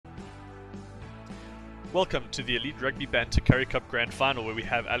Welcome to the Elite Rugby Banter Currie Cup Grand Final, where we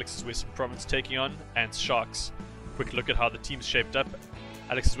have Alex's Western Province taking on Ants Sharks. Quick look at how the team's shaped up.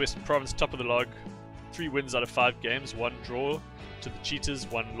 Alex's Western Province top of the log, 3 wins out of 5 games, 1 draw to the Cheetahs,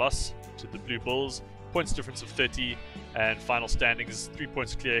 1 loss to the Blue Bulls, points difference of 30, and final standings 3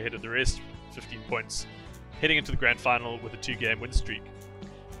 points clear ahead of the rest, 15 points. Heading into the Grand Final with a 2-game win streak.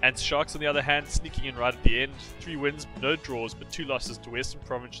 Ants Sharks, on the other hand, sneaking in right at the end. 3 wins, no draws, but 2 losses to Western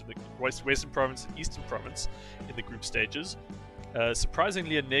Province and Eastern Province in the group stages.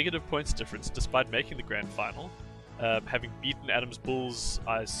 Surprisingly, a negative points difference despite making the Grand Final. Having beaten Adams Bulls,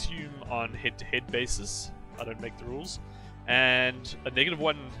 I assume, on head-to-head basis. I don't make the rules. And a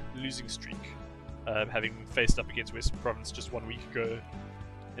 -1 losing streak, having faced up against Western Province just 1 week ago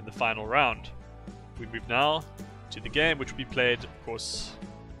in the final round. We move now to the game, which will be played, of course,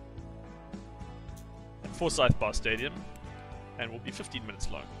 Forsyth Bar Stadium, and will be 15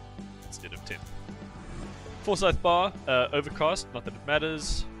 minutes long instead of 10. Forsyth Bar, overcast, not that it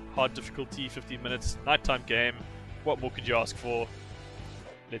matters, hard difficulty, 15 minutes, nighttime game. What more could you ask for?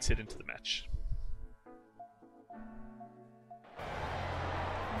 Let's head into the match.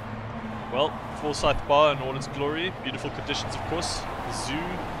 Well, Forsyth Bar in all its glory, beautiful conditions of course, the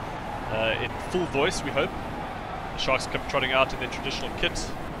zoo in full voice we hope. The Sharks come trotting out in their traditional kit,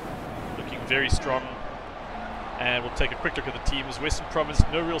 looking very strong. And we'll take a quick look at the teams. Western Province,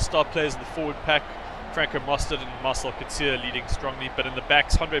 no real star players in the forward pack. Franco Mostert and Marcel Katsir leading strongly, but in the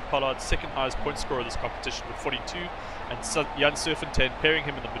backs, Andre Pollard, second highest point scorer of this competition with 42, and Jan Surfontaine pairing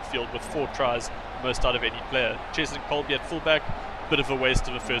him in the midfield with 4 tries, most out of any player. Cheslin Colby at fullback, bit of a waste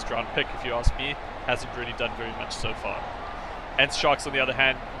of a first round pick if you ask me, hasn't really done very much so far. Ants Sharks, on the other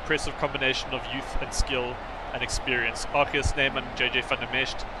hand, impressive combination of youth and skill and experience. Arceus Neyman and JJ van der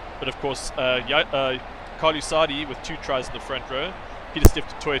Mescht, but of course, Carl Usadi with 2 tries in the front row. Peter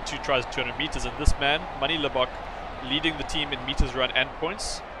Steph-Toya 2 tries at 200 meters, and this man, Mani Lebok, leading the team in meters run and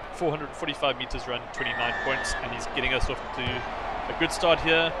points. 445 meters run, 29 points, and he's getting us off to a good start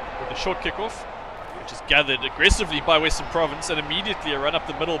here with a short kickoff, which is gathered aggressively by Western Province, and immediately a run up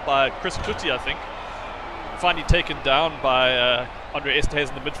the middle by Chris Klutti, I think. Finally taken down by Andre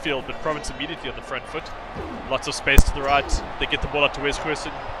Esterhuis in the midfield, but Province immediately on the front foot. Lots of space to the right. They get the ball out to Wes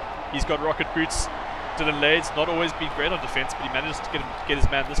Goosen. He's got rocket boots. Dylan Lades, not always been great on defense, but he managed to get his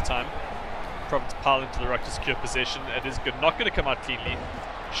man this time. Province pile into the ruck to secure possession. It is good, not going to come out cleanly.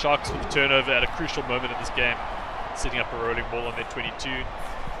 Sharks with the turnover at a crucial moment in this game, setting up a rolling ball on their 22.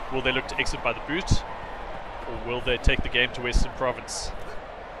 Will they look to exit by the boot, or will they take the game to Western Province?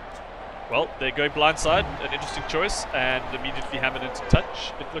 Well, they're going blindside, an interesting choice, and immediately hammered into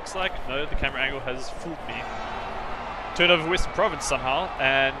touch, it looks like. No, the camera angle has fooled me. Turnover Western Province somehow,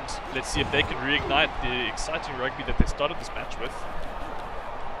 and let's see if they can reignite the exciting rugby that they started this match with.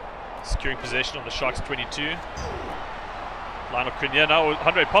 Securing possession on the Sharks 22. Lionel Crinier now,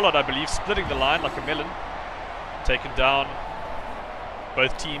 Andre Pollard I believe, splitting the line like a melon. Taken down.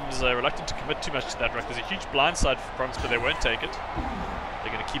 Both teams are reluctant to commit too much to that ruck. There's a huge blindside for Province, but they won't take it.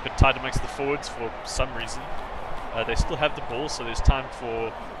 They're going to keep it tight amongst the forwards for some reason. They still have the ball, so there's time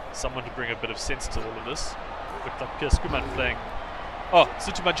for someone to bring a bit of sense to all of this. Looked like Piers Kuman playing. Oh,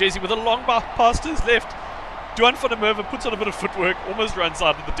 Situ Majesi with a long pass to his left. Duan van der Merwe puts on a bit of footwork, almost runs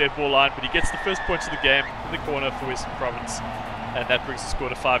out of the dead ball line, but he gets the first points of the game in the corner for Western Province, and that brings the score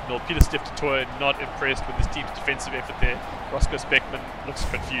to 5-0. Peter Steph-Toya not impressed with his team's defensive effort there. Roscoe Speckman looks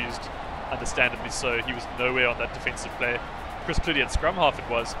confused, understandably so. He was nowhere on that defensive play. Chris Klutti at scrum half it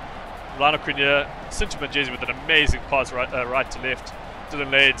was. Lionel Crinier, Situ Majesi with an amazing pass right to left. Dylan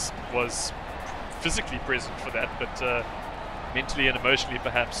Lades was physically present for that, but mentally and emotionally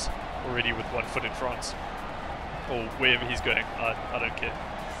perhaps already with 1 foot in France, or wherever he's going. I don't care.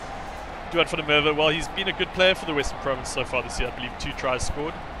 Duan van der Merwe, well, he's been a good player for the Western Province so far this year. I believe 2 tries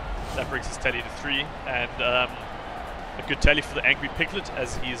scored. That brings his tally to 3, and a good tally for the Angry Piglet,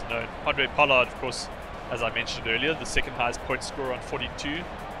 as he is known. Andre Pollard, of course, as I mentioned earlier, the second highest point scorer on 42.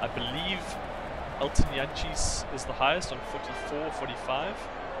 I believe Elton Yanchis is the highest on 44, 45.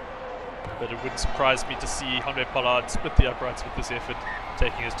 But it wouldn't surprise me to see Andre Pollard split the uprights with this effort,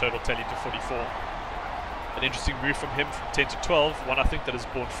 taking his total tally to 44. An interesting move from him from 10 to 12, one I think that has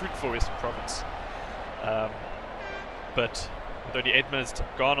borne fruit for Western Province. But with only 8 minutes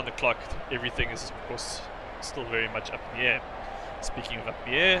gone on the clock, everything is, of course, still very much up in the air. Speaking of up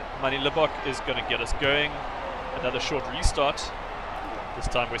in the air, Mani Lebok is going to get us going. Another short restart. This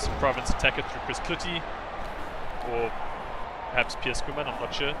time Western Province attack it through Chris Klutti, or perhaps Piers Kuman, I'm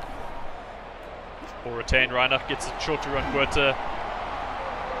not sure. Or retain Reinach, gets it short to run Guerta.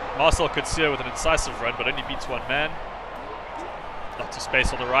 Marcel Katsir with an incisive run, but only beats 1 man. Lots of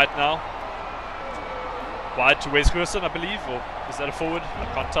space on the right now. Wide to Wes Gerson, I believe, or is that a forward? I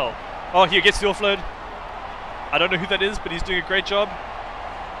can't tell. Oh, he gets the offload. I don't know who that is, but he's doing a great job.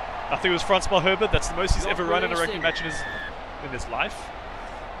 I think it was Francois Herbert. That's the most he's ever run in a rugby match in his life.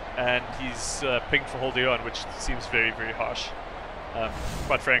 And he's pinged for holding on, which seems very, very harsh.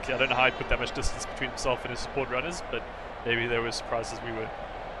 Quite frankly, I don't know how he put that much distance between himself and his support runners, but maybe they were as surprised as we were.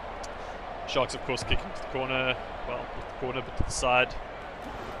 Sharks, of course, kicking to the corner. Well, not the corner, but to the side.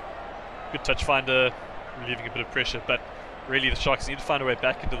 Good touch finder, relieving a bit of pressure, but really the Sharks need to find a way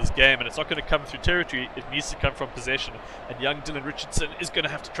back into this game, and it's not going to come through territory, it needs to come from possession, and young Dylan Richardson is going to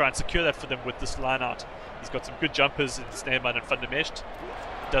have to try and secure that for them with this line out. He's got some good jumpers in Sneeman and Van der Mesht.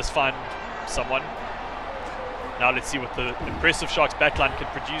 Does find someone. Now let's see what the impressive Sharks backline can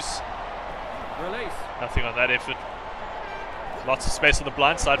produce. Release. Nothing on that effort. Lots of space on the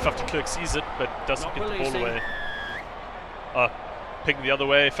blind side. Faf de Klerk sees it, but doesn't get the ball away. Ping the other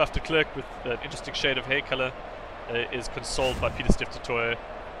way. Faf de Klerk with an interesting shade of hair color is consoled by Peter Stiftatoy,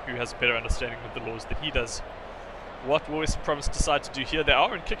 who has a better understanding of the laws than he does. What will Western Province decide to do here? They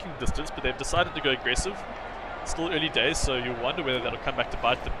are in kicking distance, but they've decided to go aggressive. It's still early days, so you wonder whether that'll come back to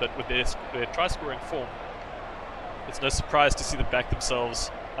bite them, but with their try-scoring form, it's no surprise to see them back themselves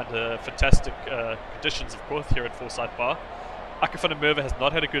under fantastic conditions, of course, here at Forsyth Bar. Akker van der Merwe has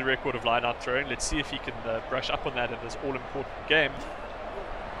not had a good record of line-out throwing. Let's see if he can brush up on that in this all-important game.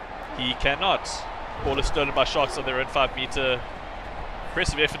 He cannot. Ball is stolen by Sharks on their own 5-meter.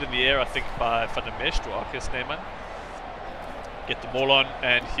 Impressive effort in the air, I think, by Van der Mesht or Akker Sneeman. Get the ball on,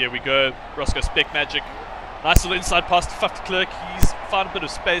 and here we go. Roscoe Speck magic. Nice little inside pass to Faf de Klerk. He's found a bit of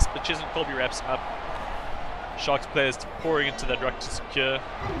space, but Chesney Colby wraps him up. Sharks players pouring into that ruck to secure.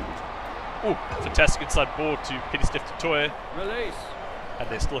 Ooh, fantastic inside ball to Penny Stiftatoy. Release. And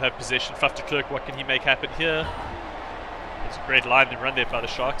they still have possession. Faf de Klerk, what can he make happen here? It's a great line and run there by the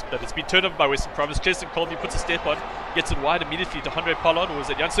Sharks, but it's been turned over by Western Province. Chesney Colby puts a step on, gets it wide immediately to Andre Pollard, or is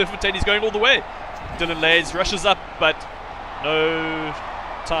it Jan Surfontein? He's going all the way. Dylan Lays rushes up, but no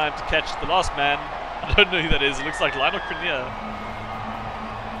time to catch the last man. I don't know who that is. It looks like Lionel Crinier.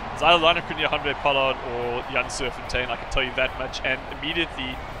 It's either Lionel Crinier, Andre Pollard, or Jan Surfontein, I can tell you that much. And immediately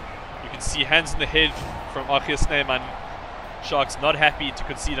you can see hands in the head from Akker Sneeman. Sharks not happy to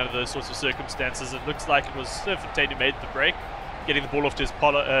concede under those sorts of circumstances. It looks like it was Surfontein who made the break, getting the ball off to his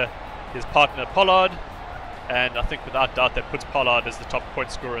partner Pollard. And I think without doubt that puts Pollard as the top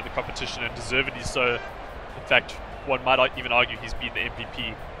point scorer in the competition, and deservedly so. In fact, one might even argue he's been the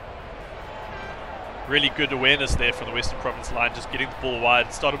MVP. Really good awareness there from the Western Province line, just getting the ball wide.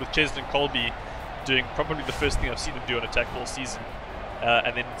 It started with Chesney Colby doing probably the first thing I've seen him do on attack all season.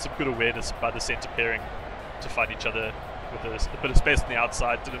 And then some good awareness by the centre pairing to find each other with a bit of space on the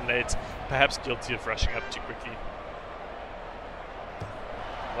outside. Dylan Lates perhaps guilty of rushing up too quickly.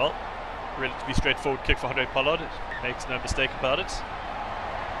 Well, relatively straightforward kick for Andre Pollard. Makes no mistake about it.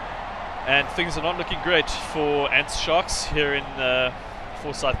 And things are not looking great for Ants Sharks here in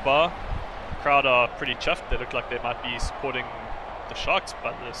Forsyth Bar. The crowd are pretty chuffed. They look like they might be supporting the Sharks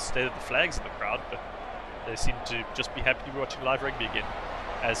by the state of the flags in the crowd, but they seem to just be happy to be watching live rugby again,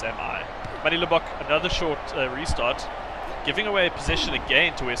 as am I. Manny Lebok, another short restart, giving away possession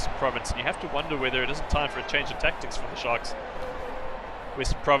again to Western Province, and you have to wonder whether it isn't time for a change of tactics from the Sharks.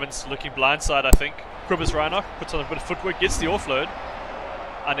 Western Province looking blindside, I think. Kobus Reinach puts on a bit of footwork, gets the offload,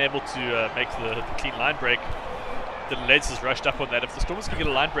 unable to make the clean line break. Dylan Lates has rushed up on that. If the Stormers can get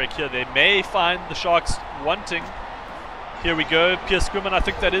a line break here, they may find the Sharks wanting. Here we go, Pierce Squimman, I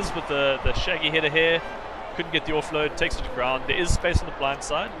think that is, with the shaggy head of hair. Couldn't get the offload, takes it to ground. There is space on the blind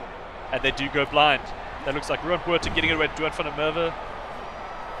side, and they do go blind. That looks like Ruan Buerta getting it away to Duan van der Merwe.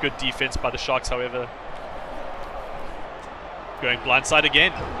 Good defense by the Sharks, however. Going blindside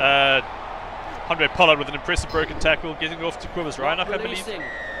again. Andre Pollard with an impressive broken tackle, getting it off to Kobus Reinach, I believe.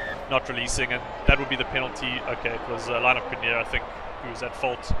 Not releasing, and that would be the penalty. Okay, it was Lionel Crinier, I think, who was at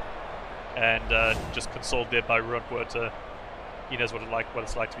fault, and just consoled there by Ruan Buerta. He knows what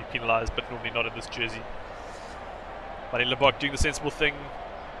it's like to be penalised, but normally not in this jersey. Manny Lebok doing the sensible thing.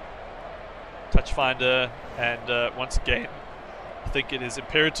 Touch finder, and once again, I think it is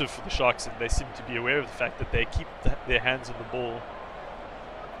imperative for the Sharks, and they seem to be aware of the fact that they keep their hands on the ball.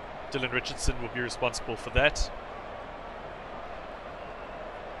 Dylan Richardson will be responsible for that.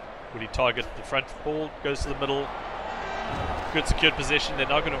 Will he target the front? Ball goes to the middle. Good secured possession. They're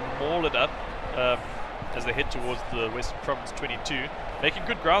now going to maul it up as they head towards the Western Province 22. Making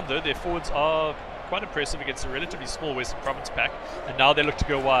good ground though. Their forwards are quite impressive against a relatively small Western Province pack. And now they look to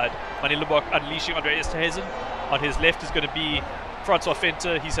go wide. Manny Lebok unleashing Andre Esterhuizen. On his left is going to be Francois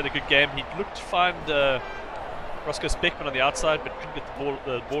Venter. He's had a good game. He looked to find Roscoe Speckman on the outside, but couldn't get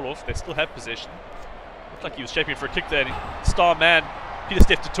the ball off. They still have possession. Looked like he was shaping for a kick there. Star man, Peter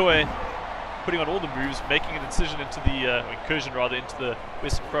Steph Toy, putting on all the moves, making an incision into the, incursion rather, into the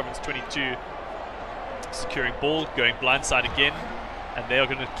Western Province 22. Securing ball, going blindside again. And they are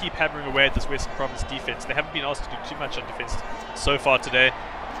going to keep hammering away at this Western Province defense. They haven't been asked to do too much on defense so far today.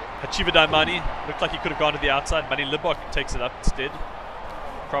 Hachiva Daimani looked like he could have gone to the outside. Mani Libok takes it up instead.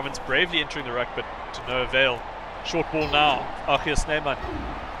 Province bravely entering the ruck, but to no avail. Short ball now. Achia Sneeman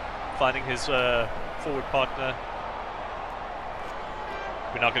finding his forward partner.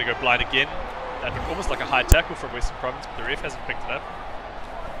 We're now going to go blind again. That looked almost like a high tackle from Western Province, but the ref hasn't picked it up.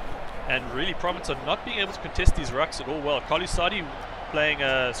 And really, Province are not being able to contest these rucks at all well. Carlu Sadi playing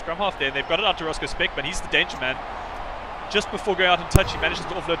a scrum half there, and they've got it out to Roscoe Speckman. He's the danger man. Just before going out in touch, he manages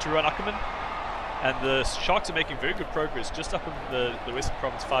to offload to Ruan Ackerman. And the Sharks are making very good progress just up on the Western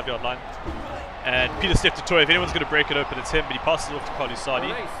Province 5-yard line. And Peter Steph Toy, if anyone's going to break it open, it's him, but he passes it off to Carlu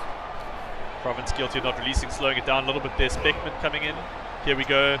Sadi. Province guilty of not releasing, slowing it down a little bit there. Speckman coming in. Here we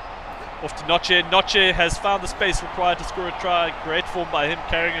go. Off to Noche. Noche has found the space required to score a try. Great form by him,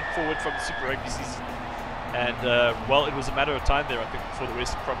 carrying it forward from the Super Rugby season. And, well, it was a matter of time there, I think, before the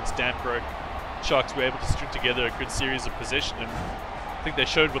Western Province dam broke. Sharks were able to string together a good series of possession, and I think they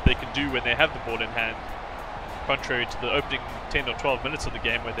showed what they can do when they have the ball in hand, contrary to the opening 10 or 12 minutes of the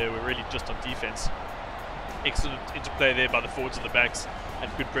game where they were really just on defense. Excellent interplay there by the forwards and the backs,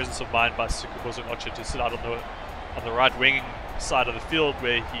 and good presence of mind by Sukubozo Noche to sit out on the right wing side of the field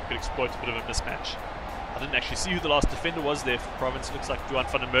where he could exploit a bit of a mismatch. I didn't actually see who the last defender was there for Province. It looks like Duan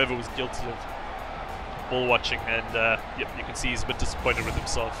van der Merwe was guilty of ball watching, and yep, you can see he's a bit disappointed with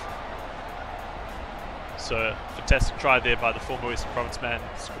himself. So, fantastic try there by the former Western Province man,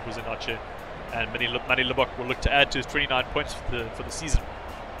 Sukubozo Noche, and Mani Libok will look to add to his 29 points for the season.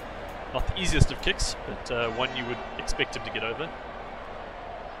 Not the easiest of kicks, but one you would expect him to get over.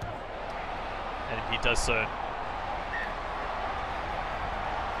 And he does so.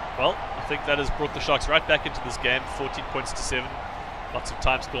 Well, I think that has brought the Sharks right back into this game, 14 points to 7. Lots of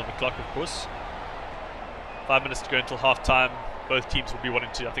time still on the clock, of course. 5 minutes to go until half time. Both teams will be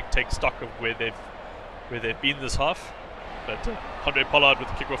wanting to, I think, take stock of where they've been this half. But Andre Pollard with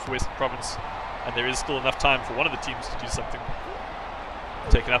the kickoff for Western Province, and there is still enough time for one of the teams to do something.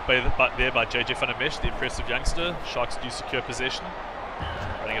 Taken up there by JJ van der Mesh, the impressive youngster. Sharks do secure possession.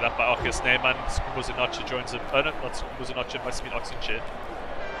 Running it up by Achia Sneeman. Sukubozo Noche joins him. Oh no, not Sukubozo Noche, it must have been Oxenchair.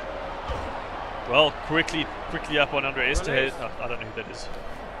 Well, quickly up on Andre Esterhazy. Oh, I don't know who that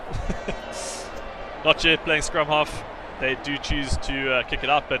is. Noche playing scrum half. They do choose to kick it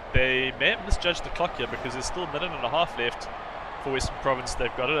up, but they may have misjudged the clock here because there's still a minute and a half left for Western Province.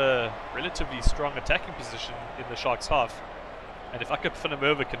 They've got a relatively strong attacking position in the Sharks' half. And if Akip van der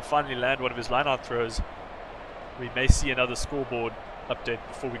Merwe can finally land one of his line-out throws, we may see another scoreboard update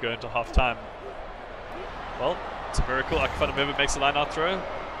before we go into half-time. Well, it's a miracle. Akip van der Merwe makes a line-out throw.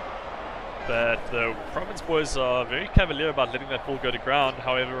 But the Province boys are very cavalier about letting that ball go to ground.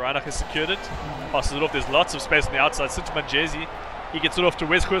 However, Reinach has secured it. Passes it off. There's lots of space on the outside. Sintuman Jezi. He gets it off to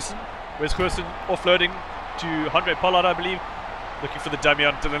Wes Goosen. Wes Goosen offloading to Andre Pollard, I believe. Looking for the dummy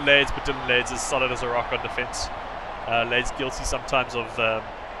on Dylan Lades, but Dylan Lades is solid as a rock on defense. Lades guilty sometimes of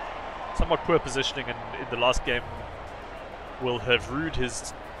somewhat poor positioning, and in the last game will have rued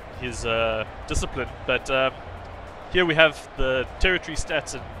his discipline. But here we have the territory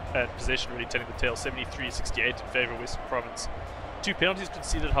stats and possession really telling the tale. 73-68 in favour of Western Province. 2 penalties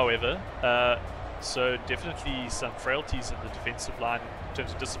conceded, however, so definitely some frailties in the defensive line in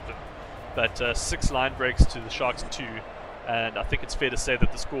terms of discipline. But 6 line breaks to the Sharks 2, and I think it's fair to say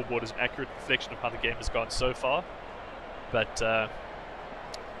that the scoreboard is an accurate reflection of how the game has gone so far. But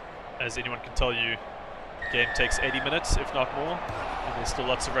as anyone can tell you, the game takes 80 minutes, if not more, and there's still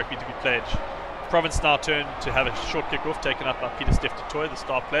lots of rugby to be played. Province now turn to have a short kick-off taken up by Peter Steph Toy, the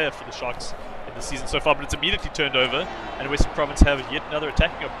star player for the Sharks in the season so far, but it's immediately turned over, and Western Province have yet another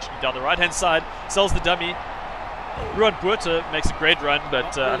attacking opportunity down the right-hand side. Sells the dummy. Ruan Buerta makes a great run,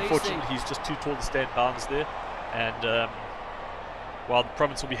 but unfortunately he's just too tall to stay in bounds there. And while the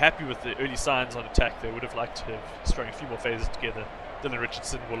Province will be happy with the early signs on attack, they would have liked to have strung a few more phases together. Dylan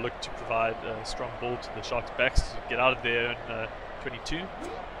Richardson will look to provide a strong ball to the Sharks' backs to get out of there in 22.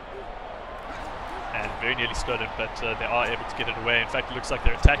 And very nearly slowed him, but they are able to get it away. In fact, it looks like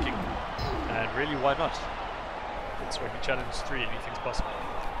they're attacking, and really, why not? It's Rugby Challenge 3, anything's possible.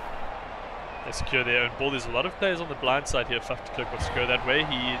 They secure their own ball. There's a lot of players on the blind side here. Faf de Klerk wants to go that way.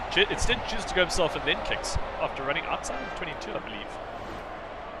 He instead chooses to go himself and then kicks after running outside of 22, I believe.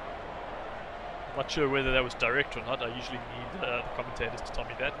 I'm not sure whether that was direct or not. I usually need the commentators to tell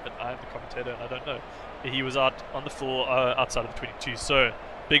me that, but I am the commentator and I don't know. He was out on the floor outside of the 22, so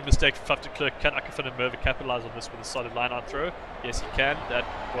Big mistake for Faf de Klerk. Can Akafin and Merva capitalize on this with a solid line-out throw? Yes, he can. That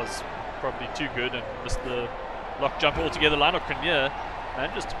was probably too good and missed the lock jumper altogether. Line-out Crenier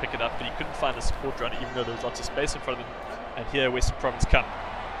managed to pick it up, but he couldn't find a support runner, even though there was lots of space in front of him. And here, Western Province come.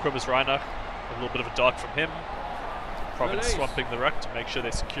 Kobus Reinach, a little bit of a dart from him. Province swamping the ruck to make sure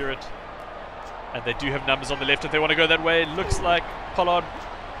they secure it. And they do have numbers on the left if they want to go that way. It looks like Pollard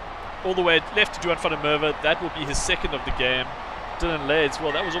all the way left to do in front of Merva. That will be his second of the game. Dylan Lades,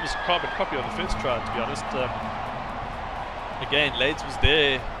 well, that was almost a carbon copy on the first try, to be honest. Again, Lades was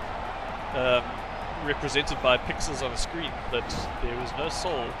there, represented by pixels on a screen, but there was no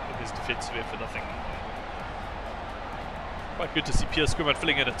soul in his defensive effort, I think. Quite good to see Pierre Schumann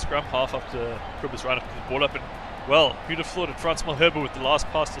filling in at scrum half after Kobus Reinach put the ball up. And, well, who'd have thought it, Frans Malherbe with the last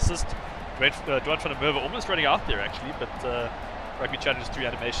pass assist. Dwayne van der Merwe almost running out there, actually, but Rugby Challenge's 3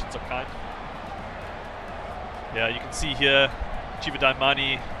 animations are kind. Yeah, you can see here, Chiva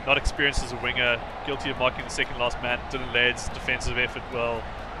Daimani, not experienced as a winger, guilty of marking the second last man. Dylan Lades, defensive effort, well,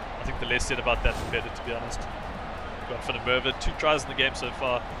 I think the less said about that the better, to be honest. Got van der Merwe, 2 tries in the game so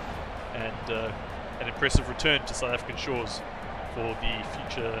far, and an impressive return to South African shores for the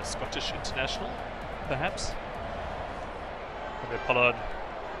future Scottish international, perhaps. Pollard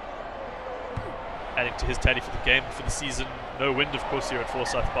adding to his tally for the game, for the season. No wind, of course, here at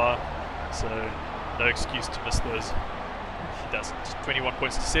Forsyth Bar, so no excuse to miss those. He doesn't. 21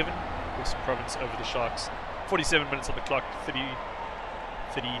 points to 7. Western Province over the Sharks. 47 minutes on the clock. 32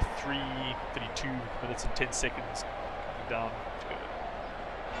 minutes and 10 seconds coming down to go.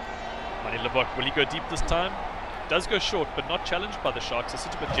 Mani Lebok, will he go deep this time? Does go short, but not challenged by the Sharks.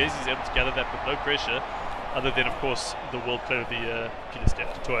 Assisted by Jay-Z is able to gather that with no pressure, other than, of course, the world player of the year, Peter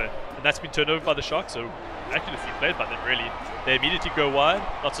Steph Toy. And that's been turned over by the Sharks, so accurately played by them, really. They immediately go wide.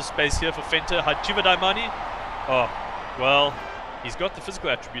 Lots of space here for Fenter. Chiva Daimani. Oh, well, he's got the physical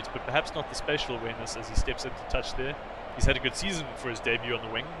attributes, but perhaps not the spatial awareness as he steps into touch there. He's had a good season for his debut on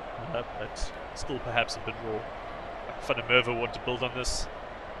the wing, but still perhaps a bit raw. Van der Merwe want to build on this.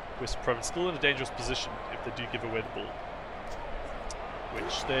 Western Province still in a dangerous position if they do give away the ball,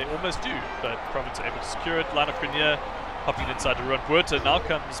 which they almost do, but Province are able to secure it. Lana Crenier hopping inside to Ron Puerta. Now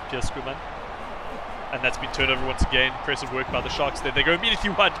comes Pierre Schumann, and that's been turned over once again. Impressive work by the Sharks there. They go immediately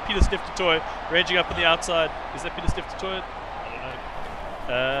wide to Peter Steph Toy, ranging up on the outside. Is that Peter Steph Toy? I don't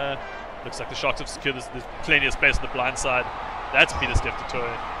know. Looks like the Sharks have secured this. There's plenty of space on the blind side. That's Peter Steph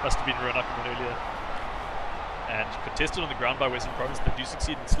Toy. Must have been Ron Ackerman earlier. And contested on the ground by Western Province. They do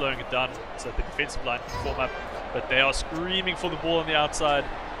succeed in slowing it down so that the defensive line can form up. But they are screaming for the ball on the outside.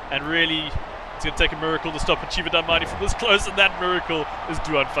 And really, it's going to take a miracle to stop Chiva Daimani from this close. And that miracle is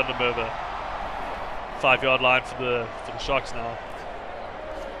Duan van der Merwe. 5-yard line for the Sharks now.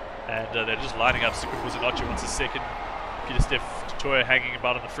 And they're just lining up. Sukup Buzinacho wants a second. Peter Steph Toy hanging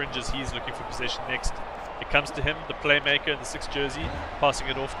about on the fringes. He's looking for possession next. It comes to him, the playmaker in the 6th jersey, passing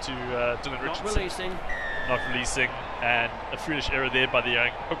it off to Dylan Richardson. Not releasing, and a foolish error there by the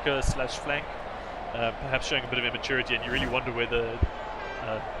young hooker / flank, perhaps showing a bit of immaturity, and you really wonder whether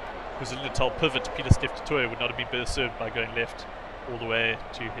KwaZulu-Natal pivot Peter Steph Toy would not have been better served by going left all the way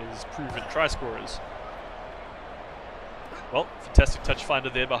to his proven try scorers. Well, fantastic touch finder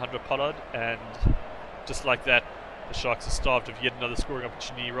there by Andre Pollard, and just like that, the Sharks are starved of yet another scoring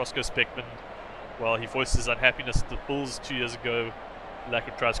opportunity. Roscoe Speckman, well, he voiced his unhappiness at the Bulls 2 years ago, lack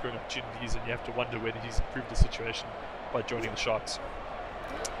of try scoring opportunities, and you have to wonder whether he's improved the situation by joining the Sharks.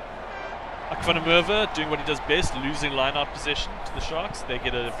 Van der Merwe doing what he does best, losing line-out possession to the Sharks. They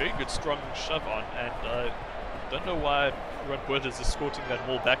get a very good strong shove on, and I don't know why Ron Puerta is escorting that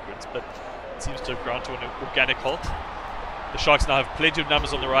ball backwards, but it seems to have ground to an organic halt. The Sharks now have plenty of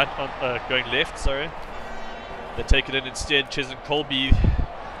numbers on the right, going left, sorry. They take it in instead. Chesn Colby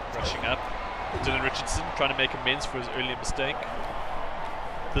rushing up. Dylan Richardson trying to make amends for his earlier mistake.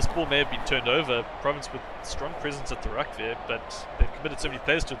 This ball may have been turned over. Province with strong presence at the ruck there, but they've committed so many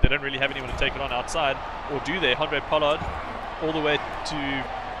players to it, they don't really have anyone to take it on outside. Or do they? Andre Pollard all the way to,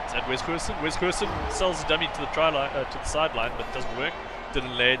 is that Wes Gerson? Wes Gerson sells a dummy to the try line, to the sideline, but it doesn't work.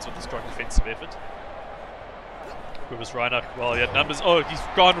 Dylan Lades with a strong defensive effort. Kobus Reinach, well, he had numbers. Oh, he's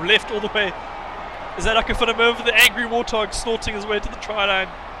gone left all the way. Is that Van der Merwe, the angry warthog, snorting his way to the try line?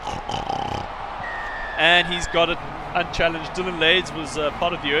 And he's got it unchallenged. Dylan Lades was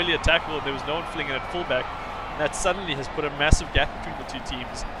part of the earlier tackle, and there was no one filling in at fullback. And that suddenly has put a massive gap between the two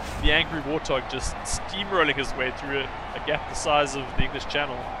teams. The angry warthog just steamrolling his way through a gap the size of the English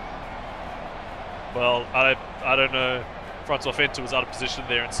Channel. Well, I don't know. Francois Fenter was out of position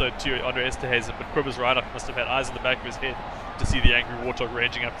there, and so too Andre Esterhazen, but Kobus Reinach must have had eyes in the back of his head to see the angry warthog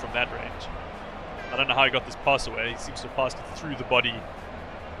ranging up from that range. I don't know how he got this pass away. He seems to have passed it through the body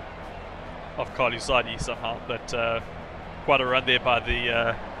Kalusadi somehow, but quite a run there by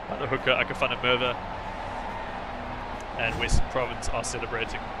the hooker Akafana Merva, and Western Province are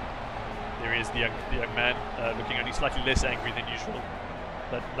celebrating. There he is, the young man, looking only slightly less angry than usual,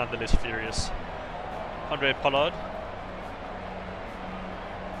 but nonetheless furious. Andre Pollard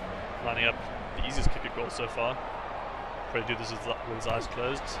lining up the easiest kick at goal so far. Probably do this with his eyes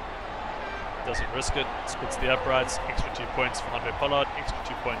closed. Doesn't risk it, splits the uprights. Extra 2 points for Andre Pollard, extra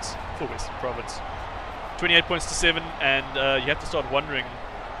 2 points for Western Province. 28 points to 7, and you have to start wondering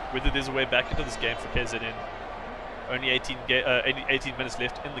whether there's a way back into this game for KZN. Only 18 minutes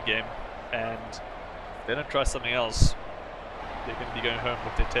left in the game, and if they don't try something else, they're going to be going home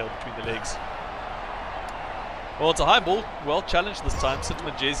with their tail between the legs. Well, it's a high ball, well challenged this time. Sintum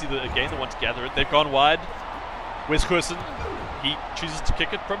and Jay-Z, again, the one to gather it. They've gone wide. Wes Goosen, he chooses to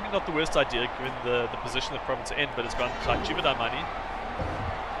kick it. Probably not the worst idea given the position that Province are in, but it's gone to Chiva Daimani.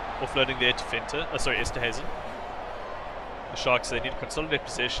 Offloading there to Fenter, Esterhazen. The Sharks, they need to consolidate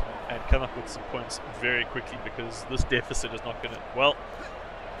possession and come up with some points very quickly, because this deficit is not going to, well,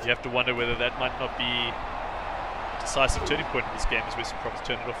 you have to wonder whether that might not be a decisive turning point in this game as Western Province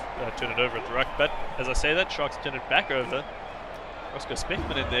turn it over at the ruck. But as I say that, Sharks turn it back over. Roscoe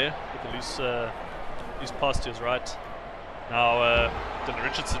Speckman in there with a loose pass to his right. Now Dylan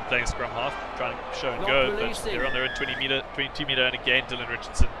Richardson playing scrum half, trying to show and go, but they're on their own 22 meter, and again Dylan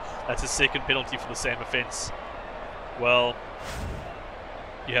Richardson, that's his second penalty for the same offence. Well,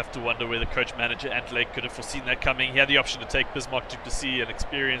 you have to wonder whether coach manager Ant Lake could have foreseen that coming. He had the option to take Bismarck du Plessis, an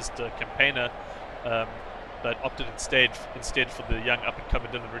experienced campaigner, but opted instead for the young up-and-comer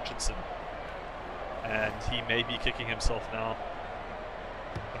Dylan Richardson, and he may be kicking himself now.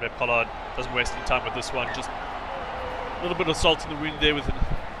 Andre Pollard doesn't waste any time with this one, just a little bit of salt in the wound there with an,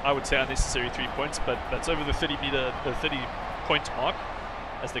 I would say, unnecessary 3 points, but that's over the 30 point mark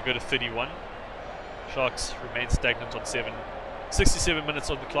as they go to 31. Sharks remain stagnant on 7. 67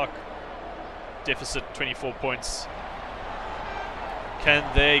 minutes on the clock. Deficit 24 points. Can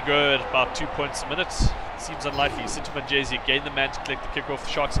they go at about 2 points a minute? Seems unlikely. Sintum and Jay-Z again the man to collect the kickoff.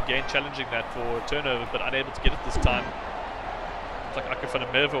 Sharks again challenging that for a turnover, but unable to get it this time. Looks like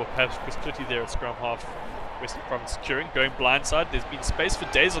Akafana Merva or perhaps Chris Clitty there at scrum half. Western Province securing, going blindside. There's been space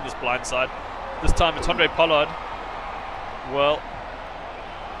for days on this blindside. This time it's Andre Pollard. Well,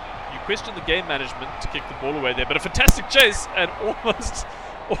 you question the game management to kick the ball away there, but a fantastic chase and almost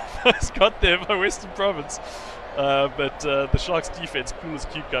got there by Western Province. But the Sharks defense, cool as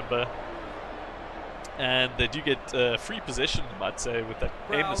cucumber. And they do get free possession, I might say, with that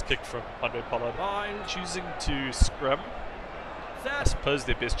aimless kick from Andre Pollard. Choosing to scrum. I suppose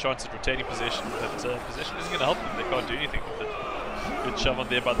their best chance at retaining possession, but possession isn't going to help them. They can't do anything with it. Good shove on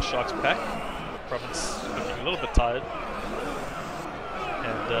there by the Sharks pack. Province looking a little bit tired.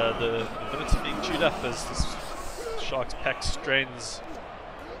 And the minutes are being chewed up as this Sharks pack strains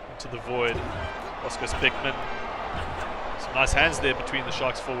into the void. Roscoe Speckman. Some nice hands there between the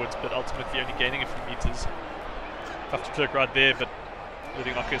Sharks forwards, but ultimately only gaining a few meters. Tough to clerk right there, but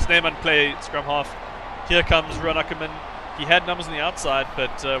letting Ocker Sneeman play scrum half. Here comes Ron Ackerman. He had numbers on the outside,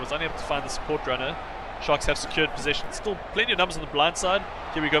 but was unable to find the support runner. Sharks have secured possession. Still plenty of numbers on the blind side.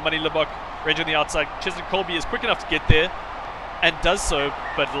 Here we go, Money Libok, range on the outside. Cheslin Colby is quick enough to get there, and does so,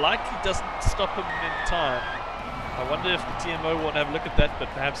 but likely doesn't stop him in time. I wonder if the TMO won't have a look at that, but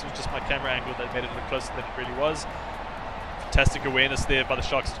perhaps it was just my camera angle that made it look closer than it really was. Fantastic awareness there by the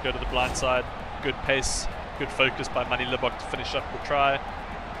Sharks to go to the blind side. Good pace, good focus by Money Libok to finish up the try.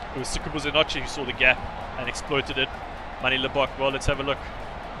 It was Sukubu Zenochi who saw the gap and exploited it. Money Libok, well, let's have a look.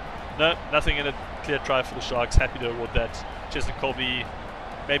 No, nothing in a clear try for the Sharks. Happy to award that. Cheslin Colby,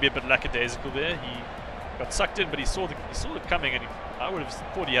 maybe a bit lackadaisical there. He got sucked in, but he saw it coming, and I would have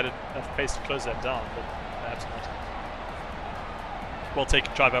thought he had enough pace to close that down, but perhaps not. Well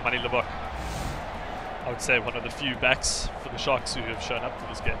taken try by Money Libok. I would say one of the few backs for the Sharks who have shown up for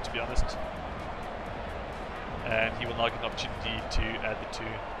this game, to be honest. And he will now get an opportunity to add the 2.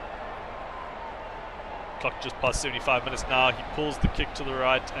 Clock just past 75 minutes now. He pulls the kick to the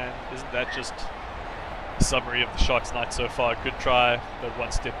right, and isn't that just a summary of the Sharks' night so far? Good try, but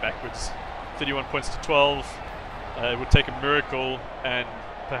one step backwards. 31 points to 12. It would take a miracle, and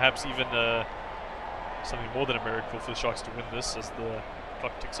perhaps even something more than a miracle for the Sharks to win this as the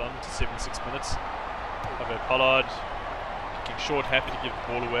clock ticks on to 76 minutes. Andre Pollard kicking short, happy to give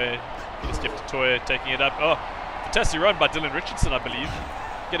the ball away. Peter Steph Toya taking it up. Oh, fantastic run by Dylan Richardson, I believe.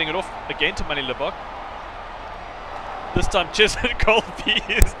 Getting it off again to Money Libok. This time Cheslin Colby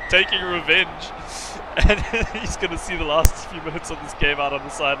is taking revenge And he's going to see the last few minutes of this game out on the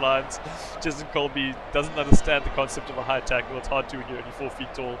sidelines. Jason Colby doesn't understand the concept of a high tackle. It's hard to when you're only 4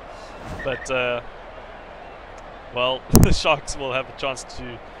 feet tall. But, well, the Sharks will have a chance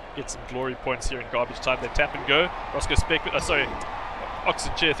to get some glory points here in garbage time. They tap and go. Roscoe Speckman, sorry,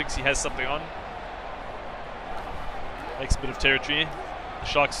 Oxen Chair thinks he has something on. Makes a bit of territory. The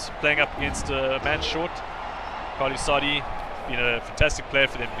Sharks playing up against a man short. Carly Sadi, been a fantastic player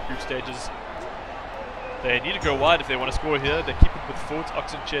for them in the group stages. They need to go wide if they want to score here. They keep it with forwards.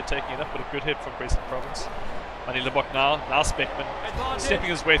 Oxen Chair taking it up, but a good hit from Western Province. Manny Libok now Speckman stepping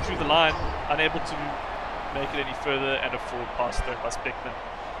his way through the line, unable to make it any further, and a forward pass thrown by Speckman.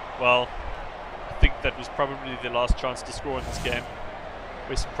 Well, I think that was probably their last chance to score in this game.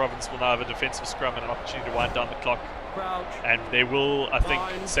 Western Province will now have a defensive scrum and an opportunity to wind down the clock. And they will, I think,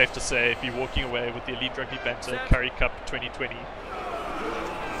 safe to say, be walking away with the Elite Rugby Banter Currie Cup 2020.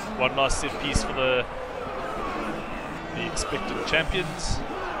 One last set piece for the expected champions.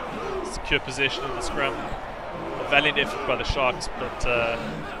 Secure possession of the scrum. A valiant effort by the Sharks, but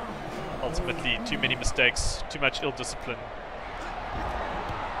ultimately too many mistakes, too much ill discipline.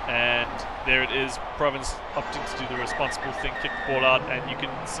 And there it is, Province opting to do the responsible thing, kick the ball out, and you can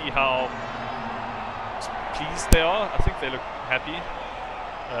see how pleased they are. I think they look happy.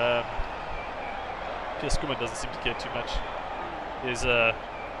 Pierce Kummer doesn't seem to care too much. There's a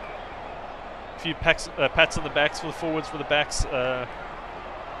few pats on the backs for the forwards, for the backs.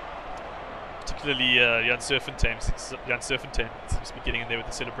 Particularly Jan Surfentame seems to be getting in there with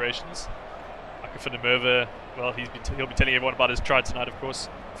the celebrations. Aka van der Merwe, well, he'll be telling everyone about his try tonight, of course.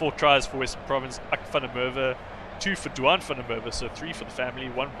 4 tries for Western Province. Aka van der Merwe, 2 for Duan van der Merwe, so 3 for the family,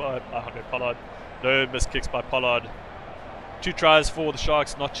 1 by Pollard. No missed kicks by Pollard. 2 tries for the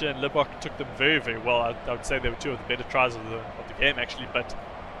Sharks. Notcher and Libok took them very, very well. I would say they were 2 of the better tries of the game, actually, but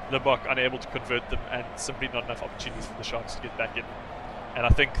Libok unable to convert them, and simply not enough opportunities for the Sharks to get back in. And I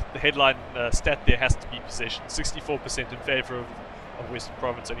think the headline stat there has to be possession. 64% in favour of Western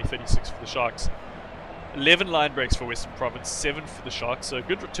Province, only 36 for the Sharks. 11 line breaks for Western Province, 7 for the Sharks. So a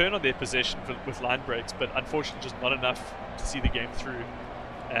good return on their possession with line breaks, but unfortunately just not enough to see the game through.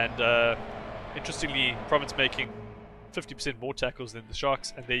 And interestingly, Province making 50% more tackles than the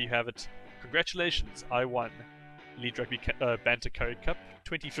Sharks, and there you have it. Congratulations, I won Elite Rugby Banter Currie Cup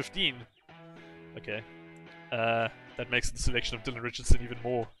 2015. Okay. That makes the selection of Dylan Richardson even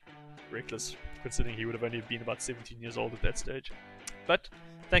more reckless, considering he would have only been about 17 years old at that stage. But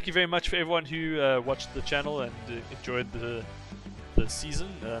thank you very much for everyone who watched the channel and enjoyed the season.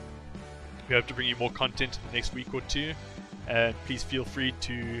 We hope to bring you more content in the next week or two. And please feel free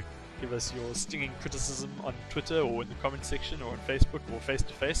to give us your stinging criticism on Twitter or in the comment section or on Facebook or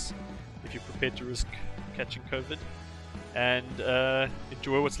face-to-face if you're prepared to risk catching COVID. And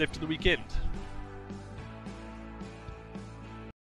enjoy what's left of the weekend.